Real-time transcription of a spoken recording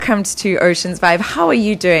welcome to Ocean's Vibe. How are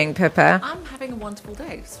you doing, Pippa? I'm having a wonderful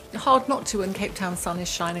day. It's hard not to when Cape Town sun is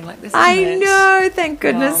shining like this, I isn't it? know, thank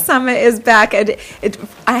goodness summer is back.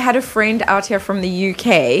 I had a friend out here from the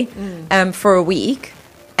UK for a week.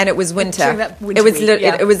 And it was winter.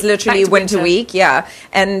 It was literally winter week, yeah.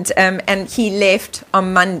 And he left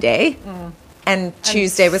on Monday, and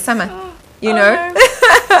Tuesday was summer. You know.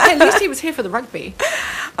 At least he was here for the rugby.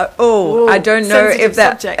 I don't know if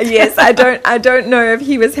that. Subject. Yes, I don't know if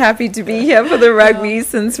he was happy to be here for the rugby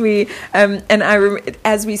since we.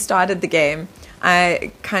 As we started the game,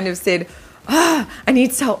 I kind of said, I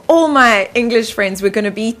need to tell all my English friends we're going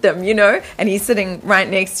to beat them, you know. And he's sitting right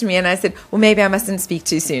next to me, and I said, well, maybe I mustn't speak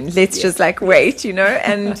too soon. Let's just wait, you know.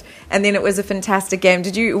 And then it was a fantastic game.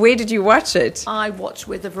 Where did you watch it? I watched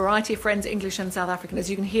with a variety of friends, English and South African. As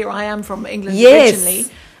you can hear, I am from England originally.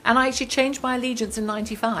 And I actually changed my allegiance in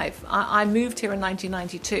 95. I moved here in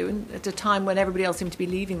 1992, at a time when everybody else seemed to be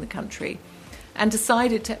leaving the country, and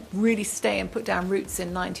decided to really stay and put down roots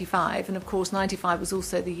in 95. And of course, 95 was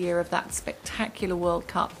also the year of that spectacular World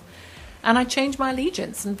Cup. And I changed my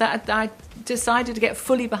allegiance, and that I decided to get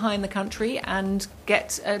fully behind the country and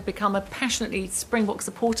become a passionately Springbok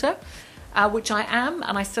supporter, which I am,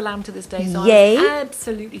 and I still am to this day. So I'm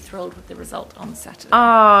absolutely thrilled with the result on Saturday.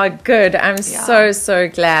 Oh, good. I'm so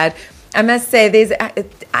glad. I must say,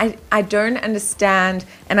 I don't understand,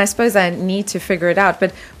 and I suppose I need to figure it out,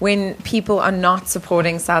 but when people are not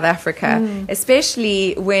supporting South Africa,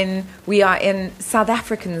 especially when we are in South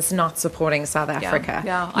Africans not supporting South Africa.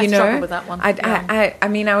 Yeah, I struggle with that one. I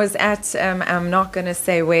mean, I was at, I'm not going to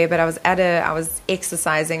say where, but I was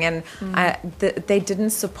exercising, and they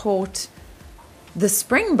didn't support the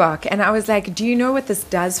Springbok, and I was like, do you know what this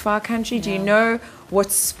does for our country? Do you know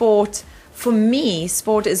what sport... For me,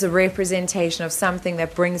 sport is a representation of something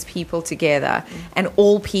that brings people together, and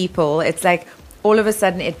all people. It's like all of a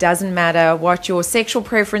sudden it doesn't matter what your sexual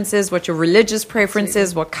preference is, what your religious preference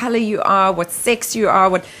is, what color you are, what sex you are,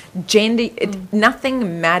 what gender.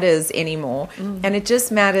 Nothing matters anymore, and it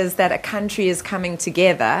just matters that a country is coming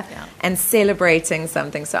together and celebrating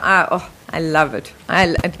something. So I love it.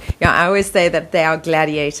 I always say that they are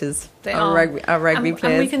gladiators. They are rugby players.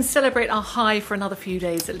 And we can celebrate our high for another few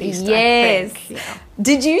days at least. Yes. I think. Yeah.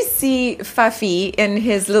 Did you see Fuffy in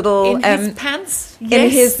his little... In his pants? Yes. In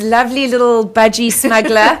his lovely little budgie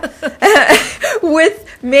smuggler with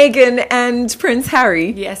Meghan and Prince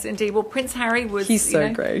Harry? Yes, indeed. Well, Prince Harry was... He's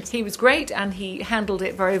so great. He was great, and he handled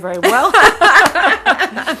it very, very well.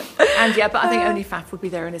 And but I think only Faf would be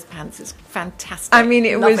there in his pants. It's fantastic. I mean,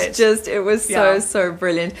 it was so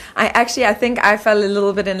brilliant. I think I fell a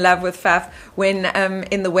little bit in love with Faf when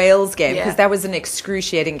in the Wales game, because that was an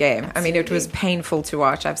excruciating game. Absolutely. I mean, it was painful to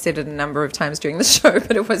watch. I've said it a number of times during the show,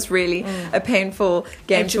 but it was really a painful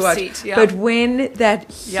game to watch. But when that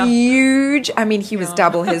huge, I mean, he was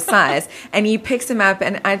double his size, and he picks him up,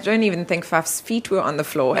 and I don't even think Faf's feet were on the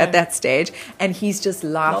floor at that stage, and he's just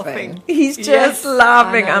laughing. He's just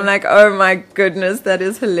laughing. I'm like, oh my goodness, that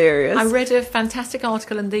is hilarious. I read a fantastic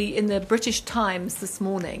article in the British Times this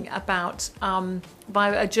morning about by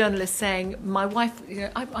a journalist saying, my wife,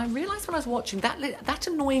 I realised when I was watching that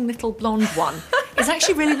annoying little blonde one is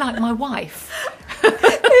actually really like my wife.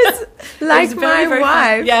 It's like my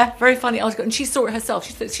wife. Yeah, very funny article. And she saw it herself.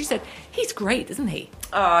 She said, he's great, isn't he?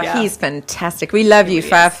 Oh, he's fantastic. We love you,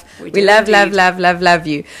 Faf. We love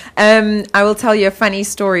you. I will tell you a funny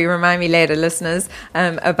story, remind me later, listeners,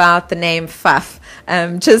 about the name Faf,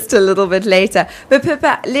 just a little bit later. But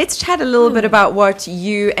Pippa, let's chat a little bit about what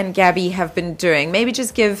you and Gabby have been doing. Maybe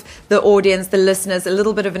just give the audience, the listeners, a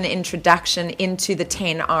little bit of an introduction into the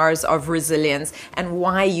 10 R's of resilience and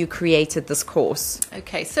why you created this course.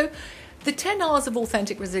 Okay, so the 10 R's of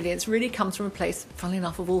authentic resilience really comes from a place, funnily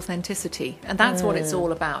enough, of authenticity. And that's what it's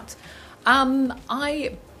all about.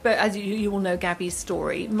 But as you all know Gabby's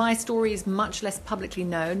story, my story is much less publicly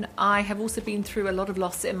known. I have also been through a lot of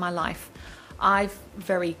loss in my life. I've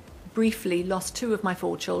very briefly lost 2 of my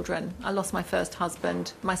 4 children. I lost my first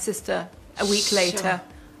husband, my sister a week later,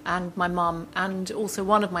 and my mum. And also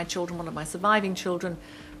one of my surviving children,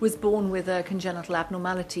 was born with a congenital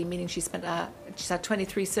abnormality, meaning she's had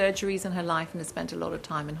 23 surgeries in her life and has spent a lot of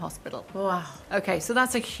time in hospital. Wow. Okay, so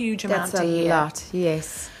that's a huge amount to hear. That's a lot,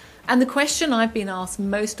 yes. And the question I've been asked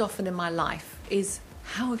most often in my life is,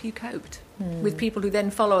 how have you coped? With people who then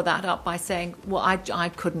follow that up by saying, well, I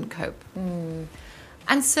couldn't cope.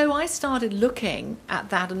 And so I started looking at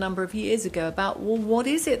that a number of years ago about, well, what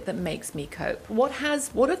is it that makes me cope? What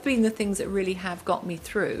have been the things that really have got me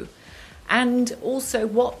through? And also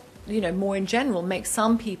what, more in general, makes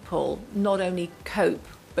some people not only cope,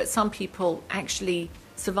 but some people actually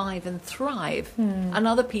survive and thrive, and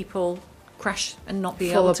other people crash and not be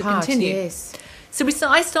Fall able apart, to continue. yes. So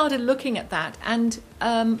I started looking at that, and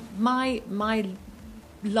my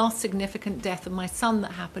last significant death of my son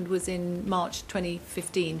that happened was in March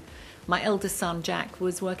 2015. My eldest son, Jack,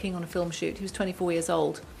 was working on a film shoot. He was 24 years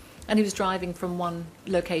old, and he was driving from one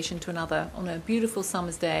location to another on a beautiful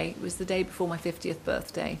summer's day. It was the day before my 50th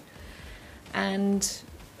birthday. And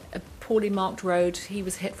a poorly marked road, he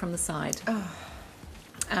was hit from the side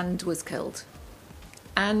and was killed.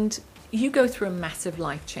 And you go through a massive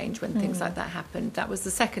life change when things like that happen. That was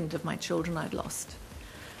the second of my children I'd lost.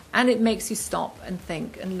 And it makes you stop and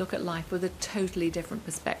think and look at life with a totally different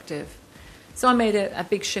perspective. So I made a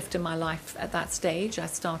big shift in my life at that stage. I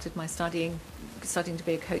started my studying to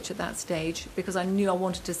be a coach at that stage, because I knew I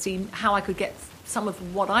wanted to see how I could get some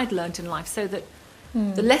of what I'd learned in life, so that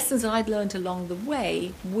the lessons that I'd learned along the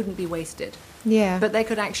way wouldn't be wasted. Yeah. But they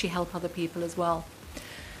could actually help other people as well.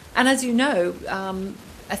 And as you know,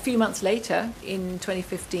 a few months later, in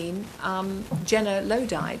 2015, Jenna Lowe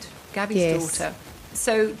died, Gabby's daughter.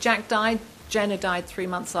 So Jack died, Jenna died 3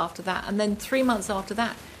 months after that. And then 3 months after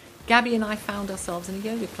that, Gabby and I found ourselves in a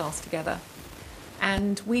yoga class together.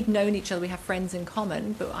 And we'd known each other, we have friends in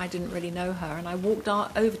common, but I didn't really know her. And I walked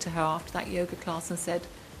over to her after that yoga class and said,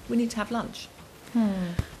 we need to have lunch.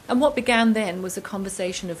 And what began then was a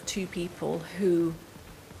conversation of two people who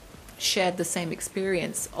shared the same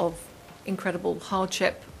experience of incredible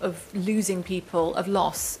hardship, of losing people, of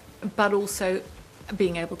loss, but also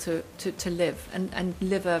being able to live and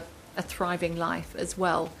live a thriving life as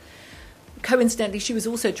well. Coincidentally, she was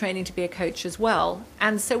also training to be a coach as well.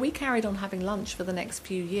 And so we carried on having lunch for the next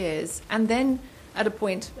few years. And then at a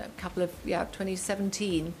point,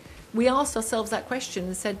 2017, we asked ourselves that question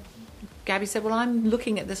and said, Gabby said, well, I'm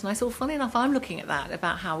looking at this. And I said, well, funny enough, I'm looking at that,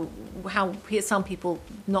 about how some people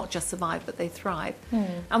not just survive, but they thrive.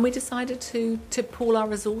 And we decided to pool our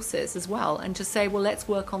resources as well and to say, well, let's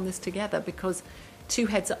work on this together, because two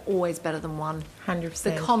heads are always better than one. 100%.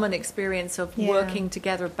 The common experience of working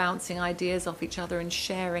together, bouncing ideas off each other and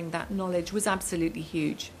sharing that knowledge was absolutely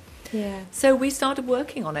huge. Yeah. So we started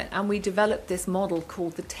working on it, and we developed this model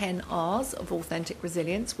called the 10 R's of authentic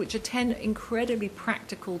resilience, which are 10 incredibly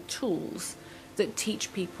practical tools that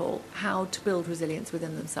teach people how to build resilience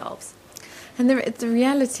within themselves. And the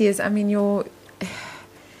reality is, I mean,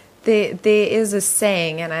 there is a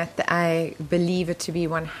saying, and I believe it to be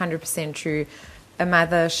 100% true. A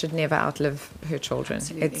mother should never outlive her children.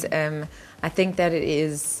 Absolutely. It's I think that it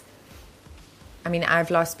is. I mean, I've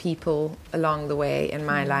lost people along the way in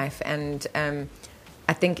my life, and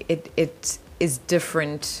I think it is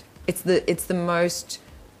different. It's the most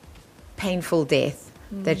painful death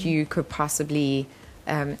that you could possibly.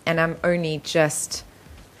 And I'm only just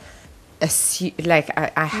I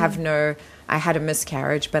have no. I had a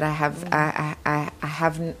miscarriage, but I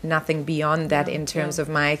have nothing beyond that in terms of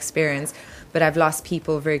my experience. But I've lost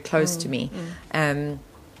people very close to me, and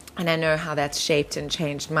I know how that's shaped and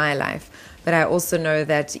changed my life. But I also know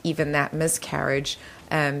that even that miscarriage,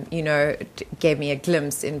 gave me a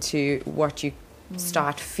glimpse into what you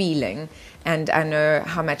start feeling. And I know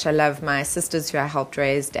how much I love my sisters who I helped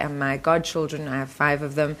raise, and my godchildren. I have 5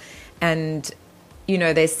 of them, and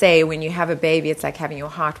they say when you have a baby, it's like having your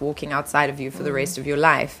heart walking outside of you for the rest of your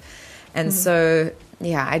life. And so,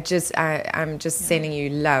 I'm just sending you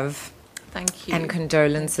love. Thank you. And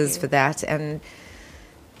condolences for that. And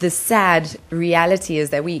the sad reality is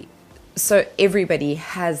that everybody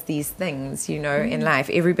has these things, in life.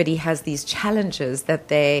 Everybody has these challenges that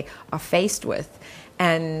they are faced with.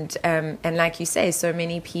 And like you say, so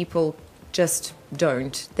many people just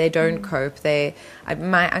don't. They don't cope.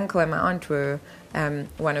 My uncle and my aunt were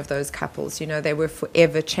one of those couples. They were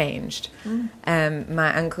forever changed.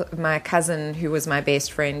 My cousin, who was my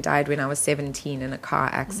best friend, died when I was 17 in a car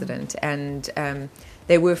accident, and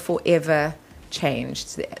they were forever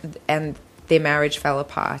changed, and their marriage fell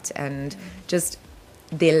apart, and just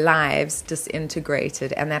their lives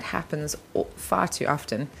disintegrated, and that happens far too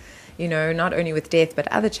often. Not only with death, but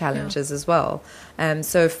other challenges as well.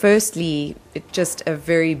 So firstly, just a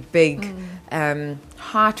very big,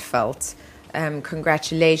 heartfelt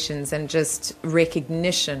congratulations and just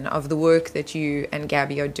recognition of the work that you and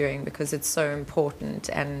Gabby are doing, because it's so important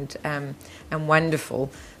and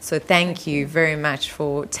wonderful. So thank you very much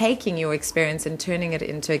for taking your experience and turning it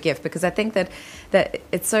into a gift, because I think that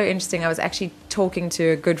it's so interesting. I was actually talking to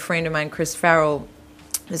a good friend of mine, Chris Farrell,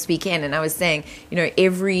 this weekend, and I was saying,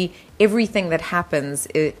 everything that happens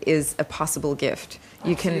is a possible gift.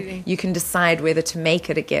 You can decide whether to make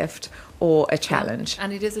it a gift or a challenge.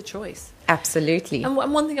 And it is a choice. Absolutely. And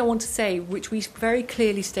one thing I want to say, which we very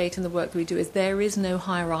clearly state in the work that we do, is there is no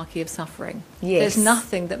hierarchy of suffering. Yes. There's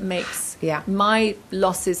nothing that makes my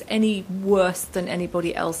losses any worse than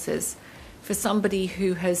anybody else's. For somebody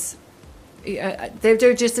who has,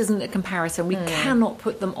 there just isn't a comparison. We cannot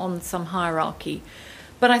put them on some hierarchy.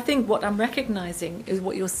 But I think what I'm recognizing is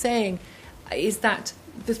what you're saying is that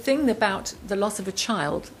the thing about the loss of a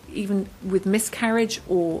child, even with miscarriage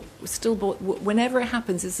or stillborn, whenever it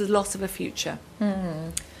happens, it's the loss of a future.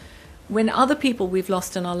 When other people we've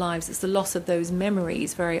lost in our lives, it's the loss of those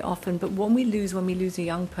memories very often. But when we lose a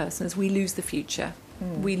young person, is we lose the future.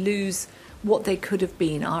 We lose what they could have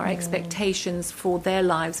been, our expectations for their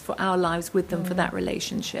lives, for our lives with them, for that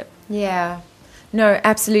relationship. Yeah. No,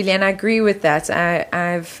 absolutely. And I agree with that.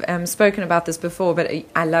 I've spoken about this before, but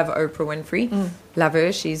I love Oprah Winfrey. Love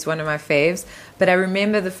her. She's one of my faves. But I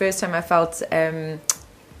remember the first time I felt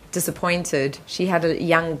disappointed. She had a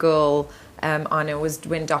young girl on. It was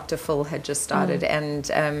when Dr. Phil had just started, and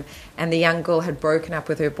the young girl had broken up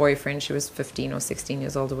with her boyfriend. She was 15 or 16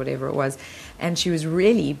 years old or whatever it was, and she was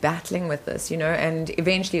really battling with this, you know. And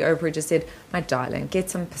eventually Oprah just said, "My darling, get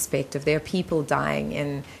some perspective. There are people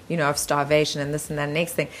dying of starvation and this and that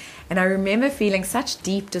next thing." And I remember feeling such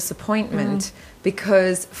deep disappointment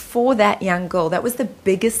because for that young girl, that was the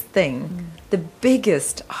biggest thing. The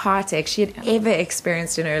biggest heartache she had ever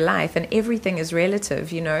experienced in her life, and everything is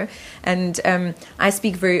relative, you know. And I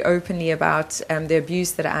speak very openly about the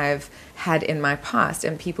abuse that I've had in my past,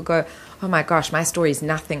 and people go, "Oh my gosh, my story is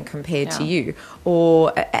nothing compared to you,"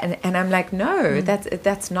 and I'm like, no,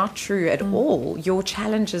 that's not true at all. Your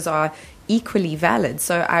challenges are equally valid.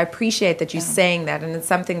 So I appreciate that you're saying that, and it's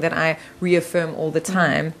something that I reaffirm all the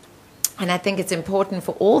time. And I think it's important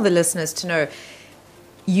for all the listeners to know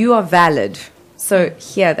you are valid. So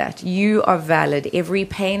hear that. You are valid. Every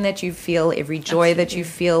pain that you feel, every joy that you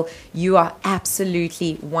feel, you are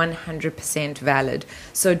absolutely 100% valid.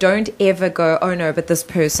 So don't ever go, "Oh no, but this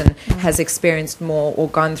person has experienced more or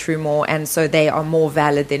gone through more, and so they are more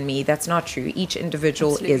valid than me." That's not true. Each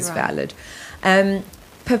individual is valid.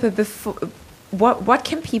 Pippa, what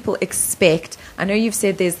can people expect? I know you've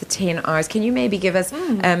said there's the 10 R's. Can you maybe give us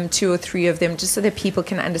 2 or 3 of them, just so that people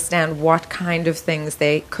can understand what kind of things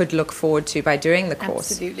they could look forward to by doing the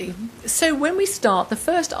course? Absolutely. So when we start, the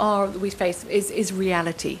first R that we face is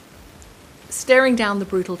reality. Staring down the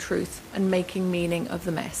brutal truth and making meaning of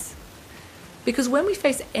the mess. Because when we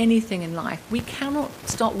face anything in life, we cannot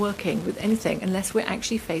start working with anything unless we're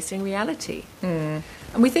actually facing reality.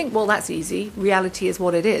 And we think, well, that's easy. Reality is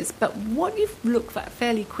what it is. But what you look at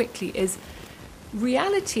fairly quickly is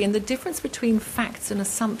reality and the difference between facts and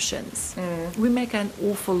assumptions. We make an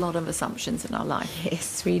awful lot of assumptions in our life.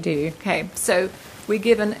 Yes, we do. Okay, so we're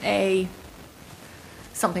given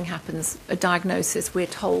something happens, a diagnosis. We're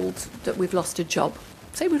told that we've lost a job.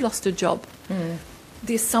 Say we've lost a job.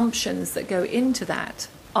 The assumptions that go into that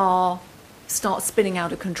start spinning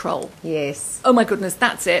out of control. Yes. Oh my goodness,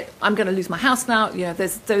 that's it. I'm going to lose my house now. You know,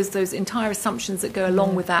 there's those entire assumptions that go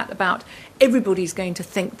along with that about everybody's going to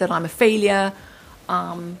think that I'm a failure.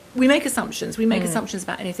 We make assumptions. We make assumptions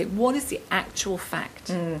about anything. What is the actual fact?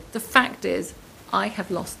 The fact is, I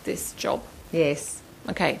have lost this job. Yes.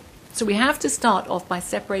 Okay. So we have to start off by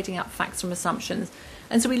separating out facts from assumptions.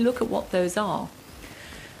 And so we look at what those are.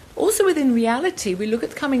 Also within reality, we look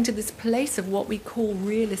at coming to this place of what we call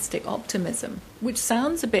realistic optimism, which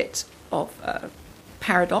sounds a bit of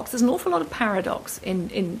paradox. There's an awful lot of paradox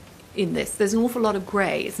in this. There's an awful lot of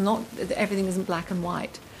grey. It's not, everything isn't black and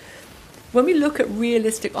white. When we look at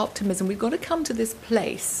realistic optimism, we've got to come to this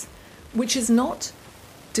place, which is not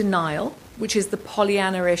denial, which is the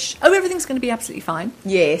Pollyanna-ish, oh, everything's going to be absolutely fine.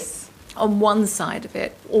 Yes. On one side of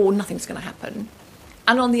it, or nothing's going to happen.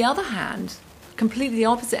 And on the other hand, completely the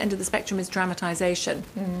opposite end of the spectrum is dramatization.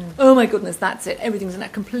 Oh my goodness, that's it. Everything's in a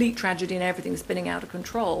complete tragedy and everything's spinning out of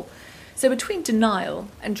control. So between denial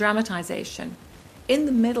and dramatization, in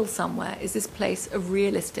the middle somewhere is this place of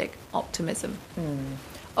realistic optimism,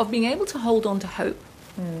 of being able to hold on to hope,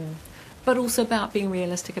 but also about being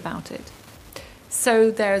realistic about it. So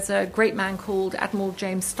there's a great man called Admiral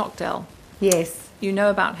James Stockdale. Yes. You know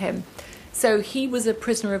about him. So he was a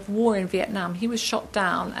prisoner of war in Vietnam. He was shot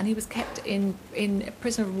down and he was kept in a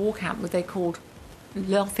prisoner of war camp that they called,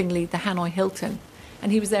 laughingly, the Hanoi Hilton.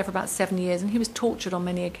 And he was there for about 7 years and he was tortured on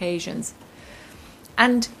many occasions.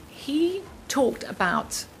 And he talked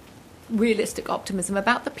about realistic optimism,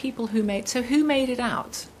 about the people who made... So who made it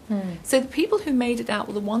out? So the people who made it out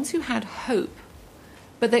were the ones who had hope,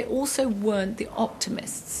 but they also weren't the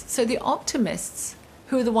optimists. So the optimists,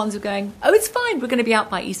 who are the ones who are going, oh, it's fine, we're going to be out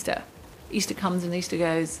by Easter. Easter comes and Easter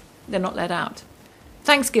goes, they're not let out.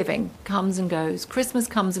 Thanksgiving comes and goes, Christmas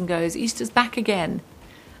comes and goes, Easter's back again.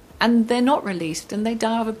 And they're not released, and they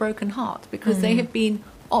die of a broken heart because they have been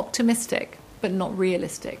optimistic but not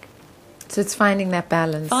realistic. So it's finding that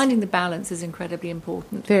balance. Finding the balance is incredibly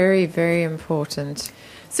important. Very, very important.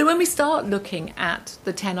 So when we start looking at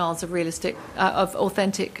the 10 R's of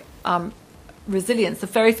authentic resilience, the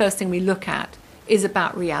very first thing we look at is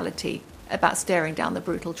about reality, about staring down the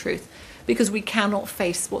brutal truth, because we cannot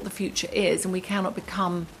face what the future is, and we cannot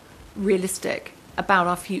become realistic about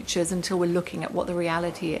our futures until we're looking at what the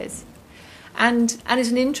reality is. And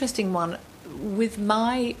it's an interesting one. With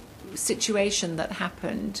my situation that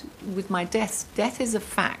happened, with my death is a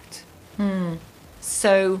fact.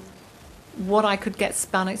 So what I could get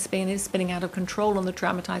spinning out of control on the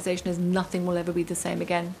dramatization is nothing will ever be the same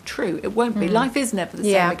again. True, it won't be. Life is never the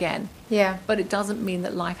same again. Yeah. But it doesn't mean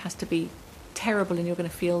that life has to be terrible and you're going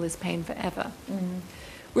to feel this pain forever.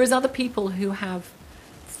 Whereas other people who have,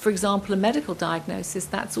 for example, a medical diagnosis,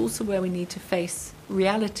 that's also where we need to face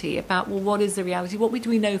reality about, well, what is the reality? What do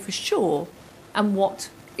we know for sure, and what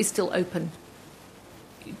is still open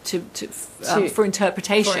for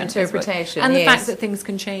interpretation? For interpretation, and the yes. fact that things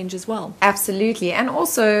can change as well. Absolutely. And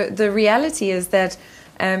also the reality is that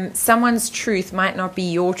someone's truth might not be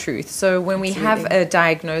your truth. So when we have a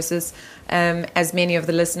diagnosis, as many of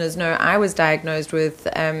the listeners know, I was diagnosed with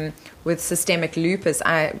systemic lupus.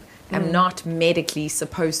 I'm not medically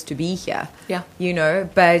supposed to be here,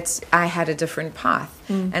 but I had a different path.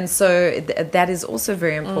 And so that is also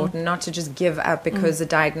very important, not to just give up because a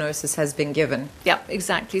diagnosis has been given. Yeah,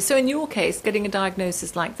 exactly. So in your case, getting a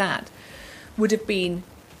diagnosis like that would have been,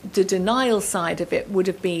 the denial side of it would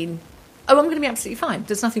have been, oh, I'm going to be absolutely fine.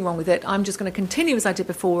 There's nothing wrong with it. I'm just going to continue as I did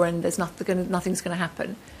before, and there's nothing's going to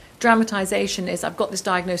happen. Dramatization is, I've got this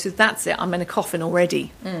diagnosis, that's it, I'm in a coffin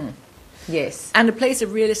already. Yes. And a place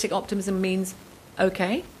of realistic optimism means,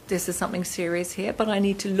 okay, this is something serious here, but I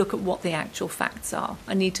need to look at what the actual facts are.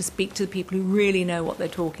 I need to speak to the people who really know what they're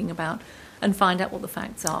talking about and find out what the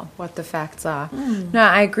facts are. What the facts are. No,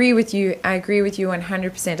 I agree with you. I agree with you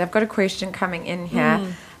 100%. I've got a question coming in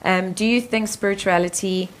here. Do you think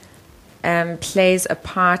spirituality plays a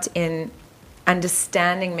part in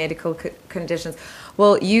understanding medical conditions?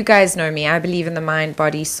 Well, you guys know me. I believe in the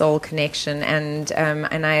mind-body-soul connection, and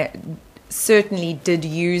I certainly did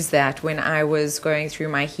use that when I was going through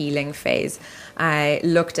my healing phase. I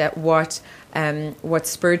looked at what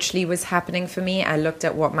spiritually was happening for me. I looked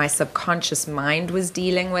at what my subconscious mind was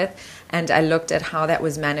dealing with, and I looked at how that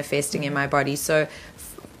was manifesting in my body. So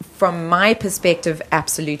from my perspective,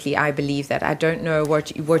 absolutely, I believe that. I don't know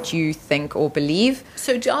what you think or believe.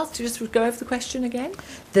 So just go over the question again.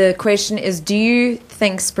 The question is, do you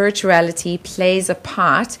think spirituality plays a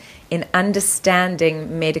part in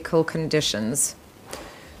understanding medical conditions?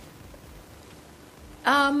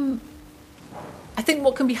 I think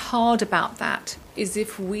what can be hard about that is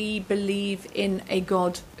if we believe in a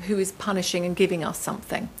God who is punishing and giving us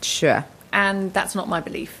something. Sure. And that's not my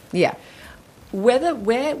belief. Yeah.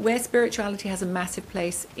 Where spirituality has a massive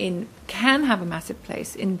place can have a massive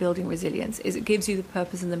place in building resilience is it gives you the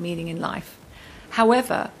purpose and the meaning in life.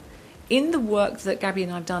 However, in the work that Gabby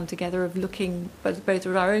and I have done together of looking both at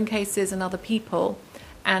our own cases and other people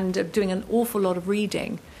and doing an awful lot of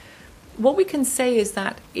reading, what we can say is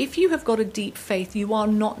that if you have got a deep faith, you are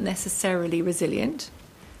not necessarily resilient.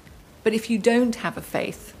 But if you don't have a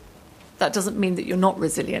faith, that doesn't mean that you're not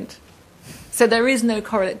resilient. So there is no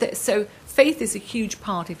correlate. So faith is a huge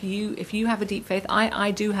part. If you have a deep faith,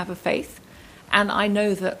 I do have a faith, and I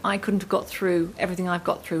know that I couldn't have got through everything I've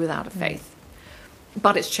got through without a faith.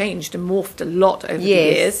 But it's changed and morphed a lot over the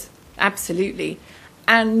years. Absolutely.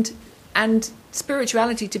 And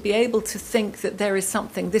spirituality, to be able to think that there is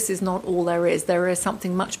something, this is not all there is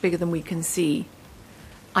something much bigger than we can see,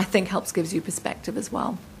 I think gives you perspective as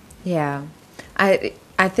well. Yeah.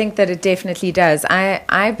 I think that it definitely does.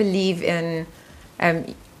 I believe in,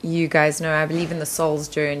 you guys know, I believe in the soul's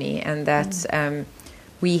journey, and that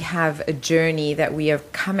we have a journey that we are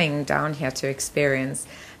coming down here to experience.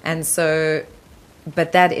 And so,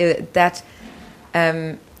 but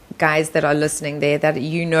guys that are listening there, that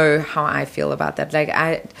you know how I feel about that. Like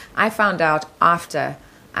I found out after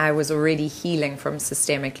I was already healing from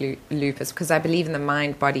systemic lupus, because I believe in the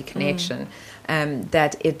mind-body connection,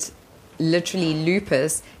 that it literally,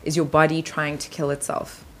 lupus is your body trying to kill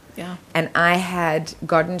itself. Yeah. And I had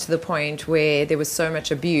gotten to the point where there was so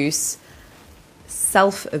much abuse,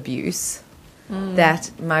 self-abuse,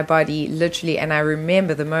 that my body literally, and I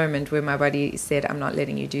remember the moment where my body said, I'm not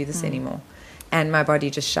letting you do this anymore. And my body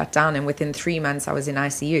just shut down, and within 3 months I was in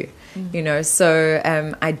ICU, you know. So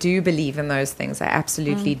I do believe in those things. I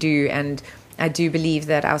absolutely do. And I do believe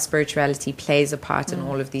that our spirituality plays a part in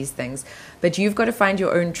all of these things, but you've got to find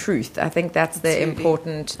your own truth. I think that's the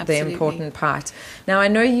important part. Now, I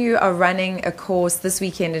know you are running a course this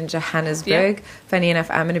weekend in Johannesburg. Yeah. Funny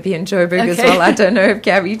enough, I'm going to be in Joburg as well. I don't know if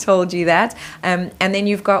Gabby told you that. And then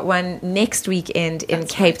you've got one next weekend in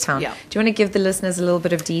Cape Town. Yeah. Do you want to give the listeners a little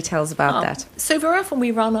bit of details about that? So very often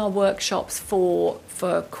we run our workshops for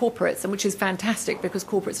corporates, and which is fantastic because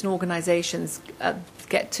corporates and organisations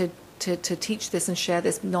get to teach this and share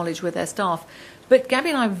this knowledge with their staff. But Gabby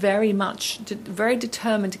and I are very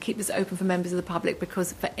determined to keep this open for members of the public,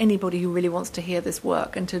 because for anybody who really wants to hear this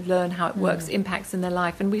work and to learn how it works, impacts in their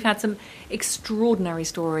life. And we've had some extraordinary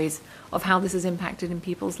stories of how this has impacted in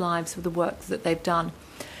people's lives with the work that they've done.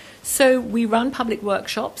 So we run public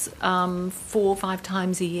workshops 4 or 5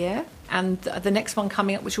 times a year. And the next one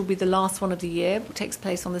coming up, which will be the last one of the year, takes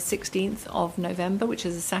place on the 16th of November, which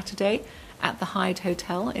is a Saturday, at the Hyde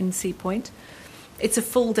Hotel in Sea Point. It's a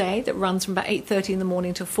full day that runs from about 8:30 in the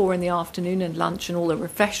morning till 4 in the afternoon, and lunch and all the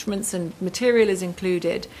refreshments and material is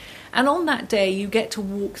included. And on that day, you get to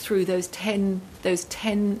walk through those 10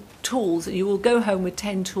 tools, and you will go home with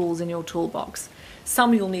 10 tools in your toolbox.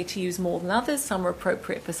 Some you'll need to use more than others, some are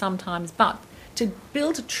appropriate for some times, but to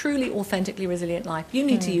build a truly authentically resilient life, you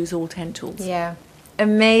need to use all 10 tools. Yeah.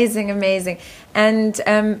 Amazing. And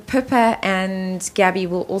Pippa and Gabby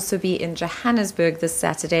will also be in Johannesburg this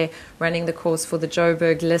Saturday running the course for the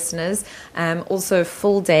Joburg listeners. Also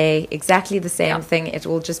full day, exactly the same thing. It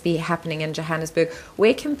will just be happening in Johannesburg.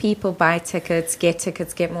 Where can people buy tickets,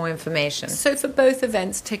 get more information? So for both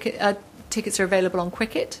events, tickets are available on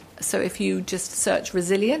Quicket. So if you just search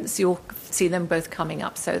Resilience, you'll see them both coming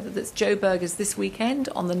up. So that's Joburg is this weekend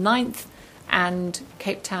on the 9th, and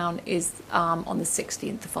Cape Town is on the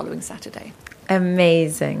 16th, the following Saturday.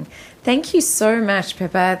 Amazing. Thank you so much,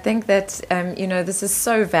 Pippa. I think that, this is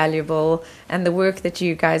so valuable, and the work that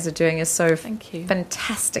you guys are doing is so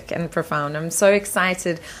fantastic and profound. I'm so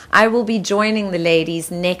excited. I will be joining the ladies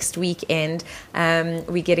next weekend.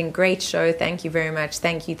 We're getting a great show. Thank you very much.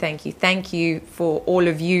 Thank you for all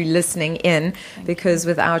of you listening in, because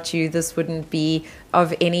without you, this wouldn't be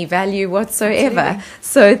of any value whatsoever. Absolutely.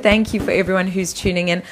 So thank you for everyone who's tuning in.